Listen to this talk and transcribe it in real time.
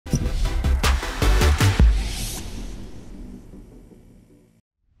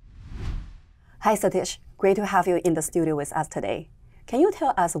Hi, Satish. Great to have you in the studio with us today. Can you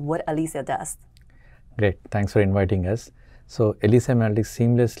tell us what Elysium does? Great. Thanks for inviting us. So Elysium Analytics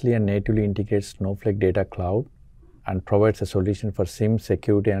seamlessly and natively integrates Snowflake Data Cloud and provides a solution for SIEM,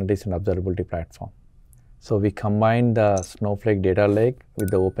 security analytics, and observability platform. So we combine the Snowflake Data Lake with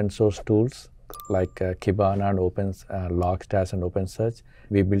the open source tools like Kibana and Logstash and OpenSearch.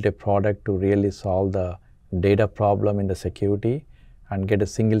 We built a product to really solve the data problem in the security and get a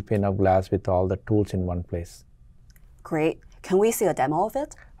single pane of glass with all the tools in one place. Great. Can we see a demo of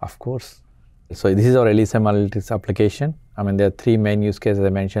it? Of course. So this is our Elysium Analytics application. There are three main use cases I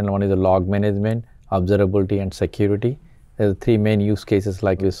mentioned. One is the log management, observability, and security. There are three main use cases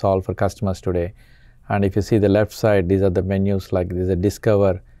like we solve for customers today. And if you see the left side, these are the menus, like there's a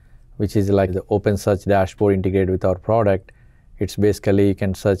discover, which is like the OpenSearch dashboard integrated with our product. It's basically you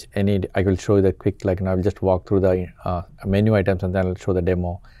can search any, I will show you the quick, I'll just walk through the menu items and then I'll show the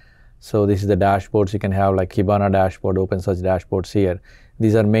demo. So this is the dashboards. You can have like Kibana dashboard, OpenSearch dashboards here.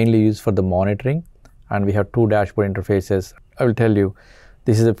 These are mainly used for the monitoring, and we have two dashboard interfaces. I will tell you,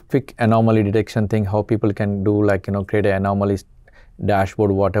 this is a quick anomaly detection thing, how people can do create an anomaly dashboard,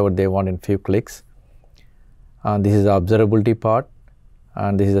 whatever they want in few clicks. This is the observability part,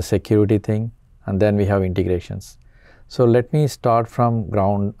 and this is the security thing, and then we have integrations. So let me start from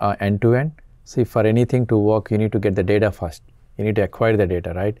ground end to end. See, for anything to work, you need to get the data first. You need to acquire the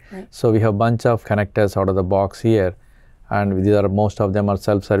data, right? So we have a bunch of connectors out of the box here, and these are most of them are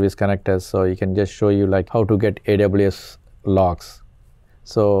self-service connectors. So you can just show you like how to get AWS logs.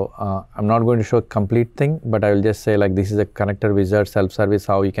 So I'm not going to show a complete thing, but I will just say like this is a connector wizard self-service,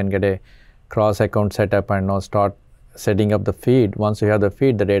 how you can get a cross-account setup and now start setting up the feed. Once you have the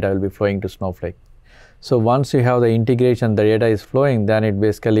feed, the data will be flowing to Snowflake. So once you have the integration, the data is flowing, then it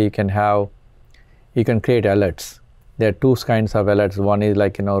basically you can create alerts. There are two kinds of alerts. One is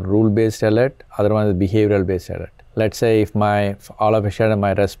rule-based alert, other one is behavioral-based alert. Let's say if all of a sudden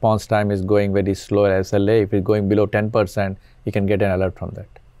my response time is going very slow SLA, if it's going below 10%, you can get an alert from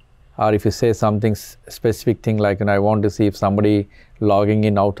that. Or if you say something specific thing like, I want to see if somebody logging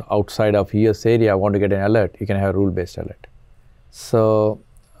in outside of US area, I want to get an alert, you can have a rule-based alert. So,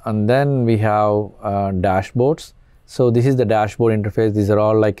 and then we have dashboards. So this is the dashboard interface. These are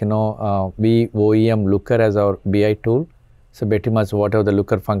all we OEM Looker as our BI tool. So pretty much whatever the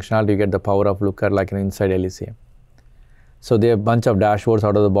Looker functionality, you get the power of Looker inside Elysium. So there are a bunch of dashboards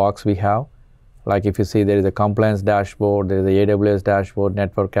out of the box we have. Like if you see there is a compliance dashboard, there is a AWS dashboard,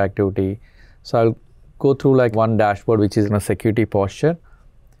 network activity. So I'll go through one dashboard which is security posture.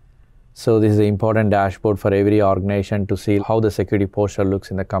 So this is an important dashboard for every organization to see how the security posture looks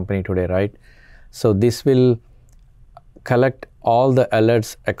in the company today, right? So this will collect all the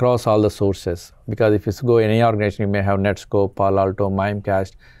alerts across all the sources, because if you go in any organization, you may have Netscope, Palo Alto,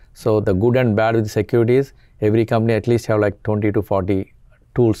 Mimecast. So the good and bad with security is every company at least have 20 to 40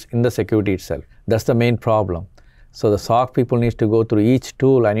 tools in the security itself. That's the main problem. So the SOC people need to go through each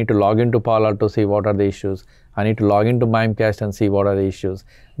tool. I need to log into Palo Alto to see what are the issues. I need to log into Mimecast and see what are the issues.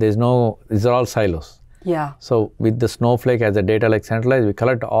 These are all silos. Yeah. So with the Snowflake as a data lake centralized, we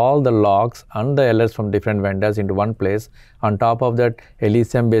collect all the logs and the alerts from different vendors into one place. On top of that,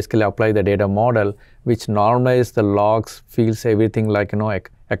 Elysium basically apply the data model, which normalizes the logs, fields, everything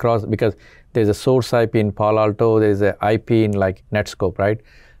across, because there's a source IP in Palo Alto, there's a IP in Netscope, right?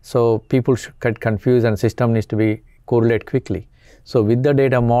 So people should get confused and system needs to be correlate quickly. So with the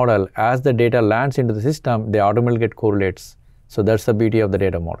data model, as the data lands into the system, they automatically get correlates. So that's the beauty of the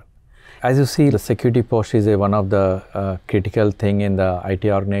data model. As you see, the security posture is one of the critical thing in the IT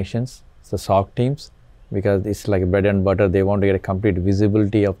organizations, the SOC teams, because it's like bread and butter. They want to get a complete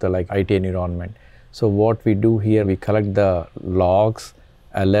visibility of the IT environment. So what we do here, we collect the logs,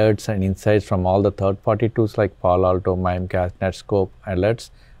 alerts, and insights from all the third-party tools like Palo Alto, Mimecast, Netscope alerts,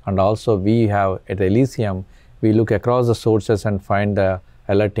 and also we have at Elysium, we look across the sources and find the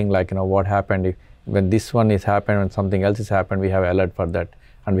alerting, what happened when this one is happened, when something else is happened, we have alert for that.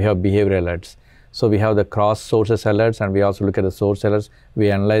 And we have behavioral alerts. So we have the cross sources alerts, and we also look at the source alerts. We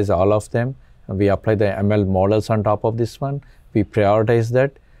analyze all of them. We apply the ML models on top of this one. We prioritize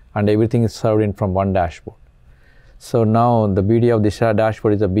that, and everything is served in from one dashboard. So now the beauty of this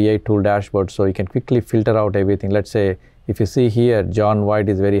dashboard is a BI tool dashboard. So you can quickly filter out everything. Let's say if you see here, John White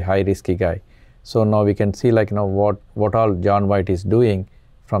is very high risky guy. So now we can see what all John White is doing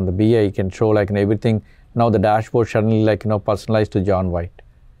from the BI. You can show everything. Now the dashboard suddenly personalized to John White.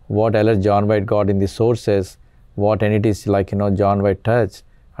 What alert John White got in the sources, what entities John White touched,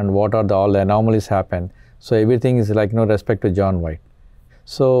 and what are all the anomalies happen. So everything is respect to John White.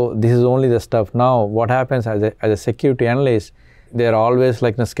 So this is only the stuff. Now what happens as a security analyst, they're always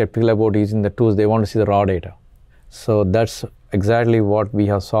like skeptical about using the tools. They want to see the raw data. So that's exactly what we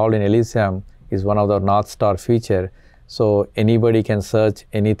have solved in Elysium, is one of the North Star feature. So anybody can search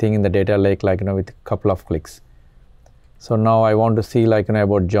anything in the data lake with a couple of clicks. So now I want to see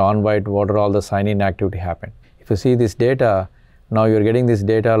about John White, what are all the sign-in activity happen. If you see this data, now you're getting this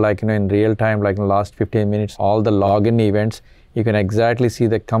data in real time, in the last 15 minutes, all the login events, you can exactly see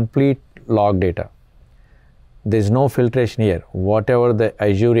the complete log data. There's no filtration here. Whatever the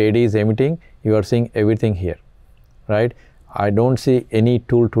Azure AD is emitting, you are seeing everything here, right? I don't see any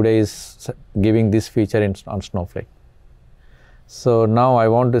tool today is giving this feature on Snowflake. So now I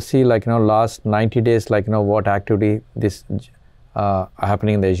want to see last 90 days, what activity this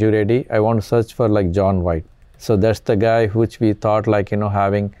happening in the Azure AD. I want to search for John White. So that's the guy which we thought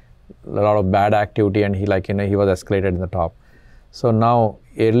having a lot of bad activity, and he he was escalated in the top. So now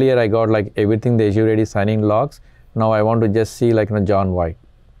earlier I got everything the Azure AD signing logs. Now I want to just see John White.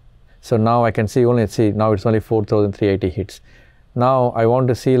 So now I can see now it's only 4,380 hits. Now I want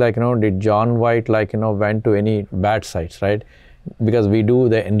to see did John White went to any bad sites, right? Because we do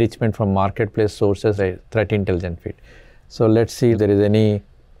the enrichment from marketplace sources, threat intelligence feed. So let's see if there is any,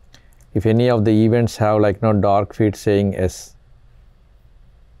 if any of the events have dark feed saying yes.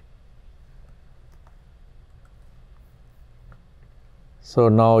 So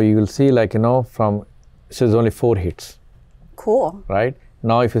now you will see from, so it's only 4 hits. Cool. Right?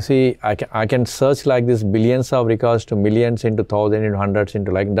 Now if you see, I can search this billions of records to millions into thousands into hundreds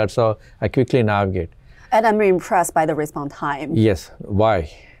into that's how I quickly navigate. And I'm impressed by the response time. Yes.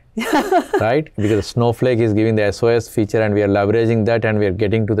 Why? Right? Because Snowflake is giving the SOS feature, and we are leveraging that, and we are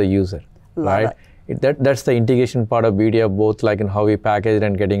getting to the user. Love right? That's the integration part of beauty of both, in how we package it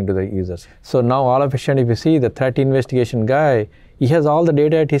and getting to the users. So now all of a sudden, if you see the threat investigation guy, he has all the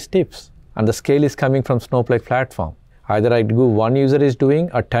data at his tips, and the scale is coming from Snowflake platform. Either I do one user is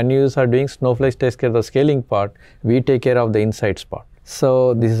doing or 10 users are doing. Snowflake takes care of the scaling part. We take care of the insights part.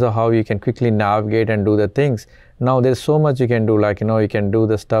 So this is how you can quickly navigate and do the things. Now there's so much you can do, you can do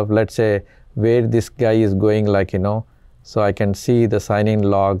the stuff, let's say where this guy is going, so I can see the sign-in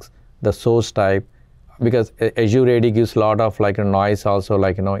logs, the source type, because Azure AD gives a lot of noise also,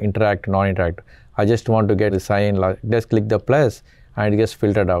 interact, non-interact. I just want to get the sign-in log, just click the plus and it gets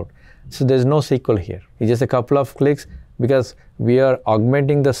filtered out. So there's no SQL here. It's just a couple of clicks, because we are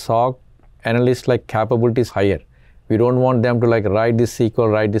augmenting the SOC analyst capabilities higher. We don't want them to write this SQL,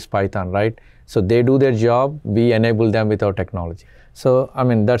 write this Python, right? So they do their job, we enable them with our technology. So I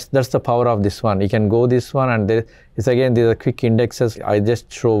mean that's the power of this one. You can go this one, and these are quick indexes. I just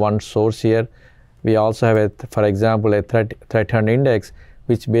show one source here. We also have for example a threat hunt index,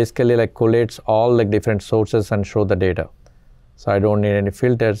 which basically collates all different sources and show the data. So I don't need any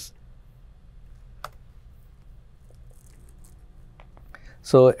filters.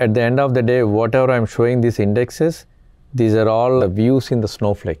 So at the end of the day, whatever I'm showing these indexes, these are all the views in the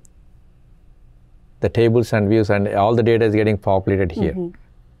Snowflake. The tables and views, and all the data is getting populated here. Mm-hmm.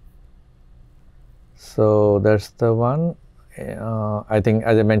 So that's the one. I think,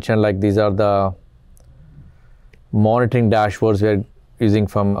 as I mentioned, these are the monitoring dashboards we are using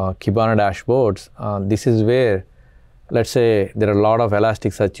from Kibana dashboards. This is where, let's say, there are a lot of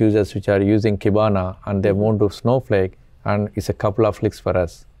Elasticsearch users which are using Kibana, and they want to Snowflake, and it's a couple of clicks for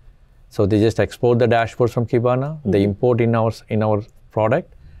us. So they just export the dashboards from Kibana, mm-hmm. They import in our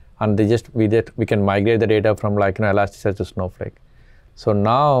product, and we can migrate the data from Elasticsearch to Snowflake. So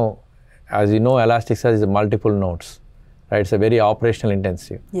now, as you know, Elasticsearch is multiple nodes, right? It's a very operational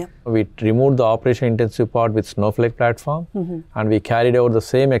intensive. Yeah. We removed the operational intensive part with Snowflake platform, mm-hmm. and we carried over the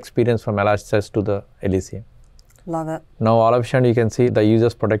same experience from Elasticsearch to the Elysium. Love it. Now all of a sudden you can see the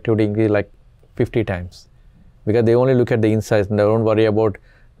users' productivity increase 50 times, because they only look at the insights and they don't worry about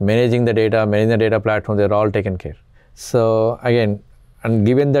managing the data platform. They're all taken care. So again, and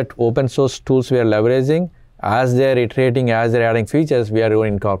given that open source tools we are leveraging, as they're iterating, as they're adding features, we are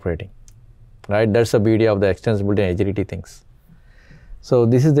incorporating, right? That's the beauty of the extensibility and agility things. So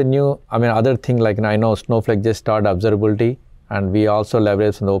this is the new, other thing, I know Snowflake just started observability, and we also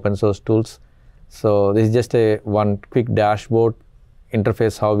leverage some of the open source tools. So this is just one quick dashboard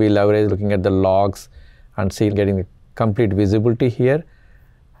interface, how we leverage looking at the logs and getting the complete visibility here.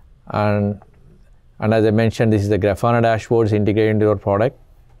 And as I mentioned, this is the Grafana dashboards integrated into our product.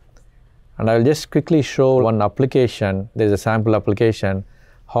 And I'll just quickly show one application. There's a sample application,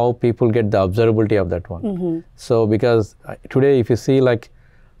 how people get the observability of that one. Mm-hmm. So because today, if you see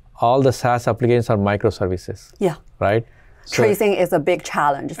all the SaaS applications are microservices. Yeah. Right? So tracing is a big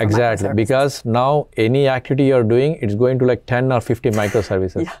challenge for exactly, because now any activity you're doing, it's going to 10 or 50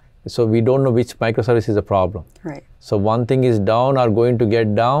 microservices. Yeah. So we don't know which microservice is the problem. Right. So one thing is down or going to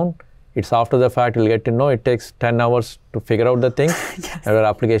get down. It's after the fact you'll get to know. It takes 10 hours to figure out the thing. Yes. And your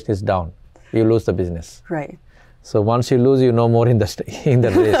application is down. You lose the business. Right. So once you lose, you know more in the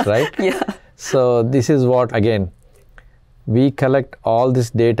race, right? Yeah. So this is what, again, we collect all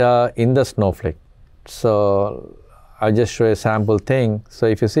this data in the Snowflake. So I'll just show a sample thing. So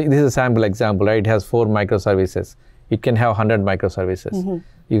if you see, this is a sample example, right? It has 4 microservices. It can have 100 microservices. Mm-hmm.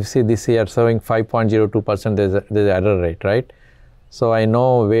 You see this here showing 5.02%, there's an error rate, right? So I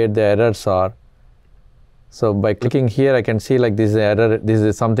know where the errors are. So by clicking here, I can see like this is an error, this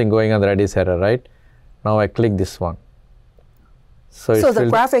is something going on the Redis error, right? Now I click this one. So the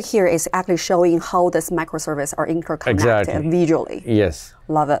graphic here is actually showing how this microservice are interconnected visually. Yes.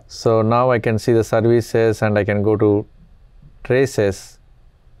 Love it. So now I can see the services and I can go to traces.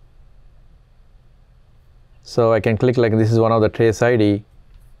 So I can click like this is one of the trace ID,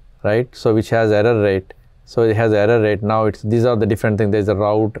 right? So which has error rate. So it has error rate. Now these are the different things. There's a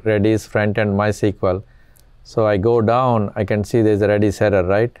route, Redis, front end, MySQL. So I go down, I can see there's a Redis error,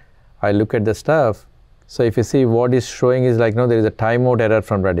 right? I look at the stuff. So if you see what is showing is like, no, there is a timeout error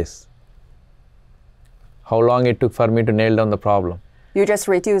from Redis. How long it took for me to nail down the problem. You just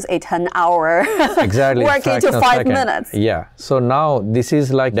reduce a 10-hour exactly, working to 5 minutes. Yeah. So now this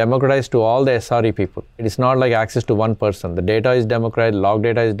is like democratized to all the SRE people. It is not like access to one person. The data is democratized, log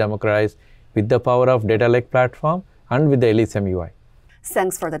data is democratized with the power of Data Lake Platform and with the Elysium UI.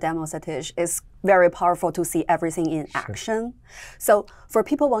 Thanks for the demo, Satish. It's very powerful to see everything in action. So for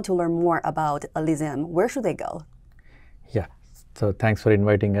people who want to learn more about Elysium, where should they go? Yeah. So thanks for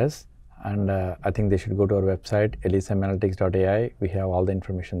inviting us. And I think they should go to our website, elysiumanalytics.ai. We have all the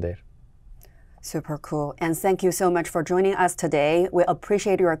information there. Super cool. And thank you so much for joining us today. We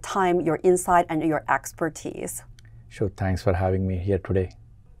appreciate your time, your insight, and your expertise. Sure. Thanks for having me here today.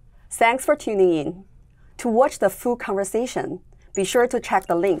 Thanks for tuning in. To watch the full conversation, be sure to check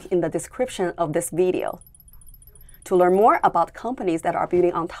the link in the description of this video. To learn more about companies that are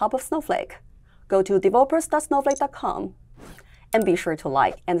building on top of Snowflake, go to developers.snowflake.com and be sure to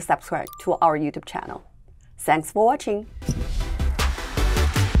like and subscribe to our YouTube channel. Thanks for watching.